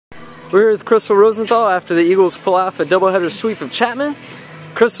We're here with Crystal Rosenthal after the Eagles pull off a doubleheader sweep of Chapman.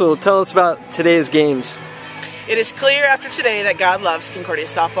 Crystal, tell us about today's games. It is clear after today that God loves Concordia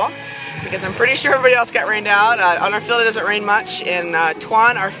softball, because I'm pretty sure everybody else got rained out. On our field it doesn't rain much, and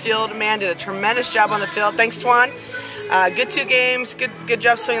Twan, our field man, did a tremendous job on the field. Thanks, Twan. Good 2 games, good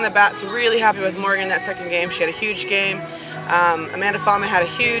job swinging the bats. Really happy with Morgan that second game. She had a huge game. Amanda Fama had a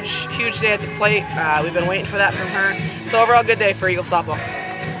huge day at the plate. We've been waiting for that from her. So overall, good day for Eagle softball.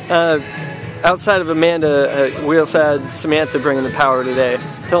 Outside of Amanda, we also had Samantha bringing the power today.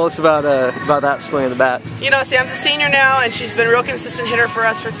 Tell us about that swing of the bat. You know, Sam's a senior now, and she's been a real consistent hitter for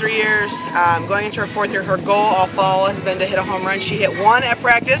us for 3 years. Going into her 4th year, her goal all fall has been to hit a home run. She hit 1 at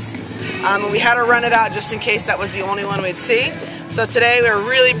practice, and we had her run it out just in case that was the only one we'd see. So today we were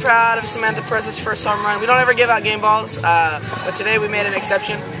really proud of Samantha Perez's first home run. We don't ever give out game balls, but today we made an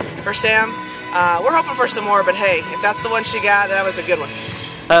exception for Sam. We're hoping for some more, but hey, if that's the one she got, that was a good one.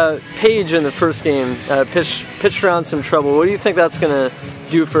 Paige in the first game pitched around some trouble. What do you think that's going to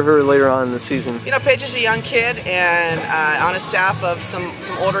do for her later on in the season? You know, Paige is a young kid and on a staff of some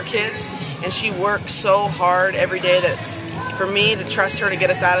older kids, and she works so hard every day that for me to trust her to get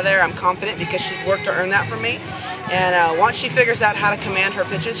us out of there, I'm confident because she's worked to earn that from me. And once she figures out how to command her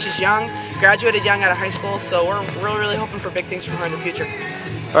pitches, she's young, graduated young out of high school, so we're really hoping for big things from her in the future.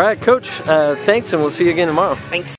 All right, Coach, thanks, and we'll see you again tomorrow. Thanks.